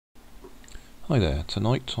Hi there,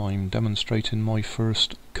 tonight I'm demonstrating my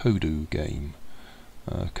first Kodu game.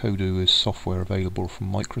 Kodu is software available from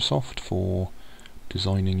Microsoft for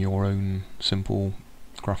designing your own simple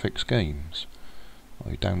graphics games.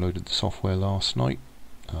 I downloaded the software last night,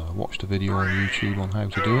 watched a video on YouTube on how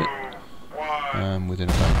to do it, and within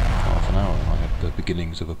about half an hour I had the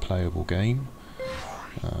beginnings of a playable game.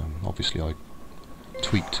 Obviously I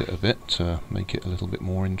tweaked it a bit to make it a little bit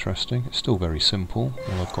more interesting. It's still very simple.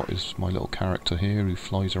 All I've got is my little character here who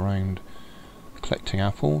flies around collecting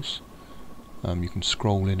apples. You can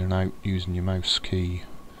scroll in and out using your mouse key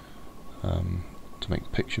to make the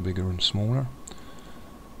picture bigger and smaller.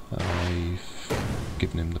 I've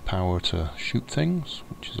given him the power to shoot things,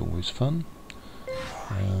 which is always fun.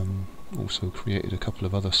 Also created a couple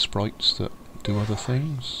of other sprites that do other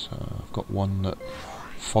things. I've got one that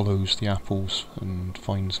follows the apples and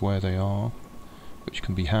finds where they are, which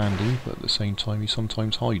can be handy, but at the same time he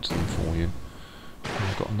sometimes hides them for you. And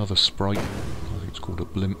I've got another sprite, I think it's called a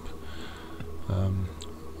blimp,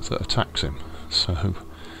 that attacks him, so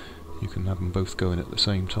you can have them both going at the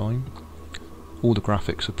same time. All the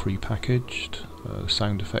graphics are pre-packaged,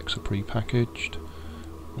 sound effects are pre-packaged.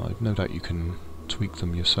 I've no doubt you can tweak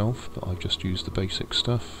them yourself, but I've just used the basic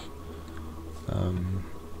stuff.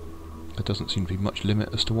 There doesn't seem to be much limit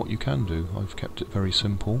as to what you can do. I've kept it very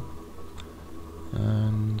simple,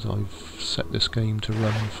 and I've set this game to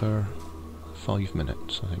run for 5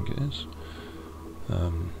 minutes, I think it is.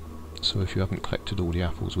 So if you haven't collected all the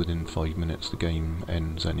apples within 5 minutes, the game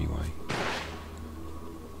ends anyway.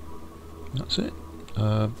 That's it.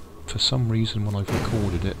 For some reason when I've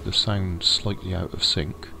recorded it, the sound's slightly out of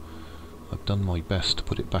sync. I've done my best to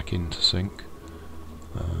put it back into sync,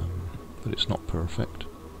 but it's not perfect.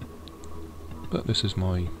 But this is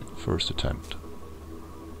my first attempt.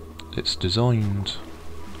 It's designed,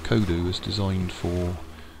 Kodu is designed for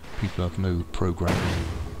people who have no programming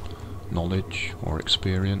knowledge or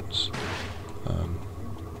experience. I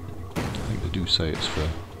think they do say it's for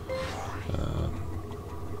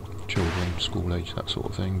children, school age, that sort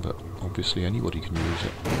of thing, but obviously anybody can use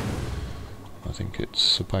it. I think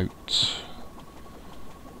it's about,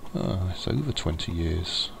 it's over 20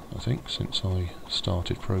 years, I think, since I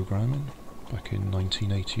started programming. Back in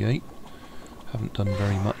 1988. Haven't done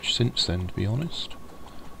very much since then, to be honest.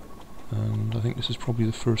 And I think this is probably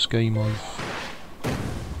the first game I've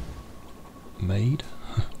made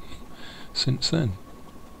since then.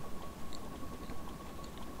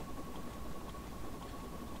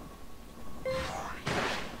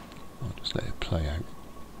 I'll just let it play out.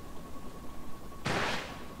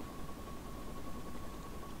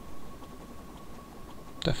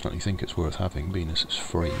 Definitely think it's worth having, being as it's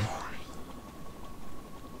free.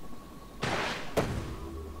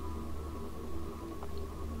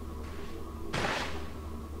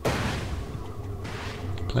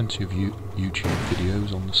 Plenty of YouTube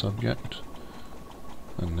videos on the subject,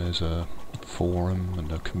 and there's a forum and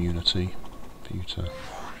a community for you to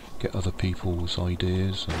get other people's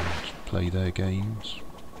ideas and play their games.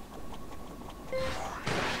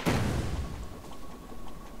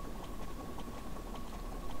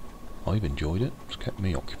 I've enjoyed it, it's kept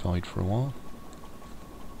me occupied for a while.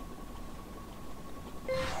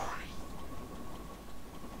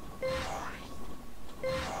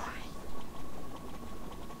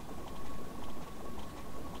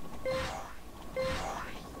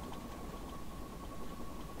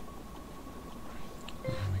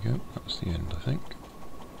 There we go, that's the end, I think.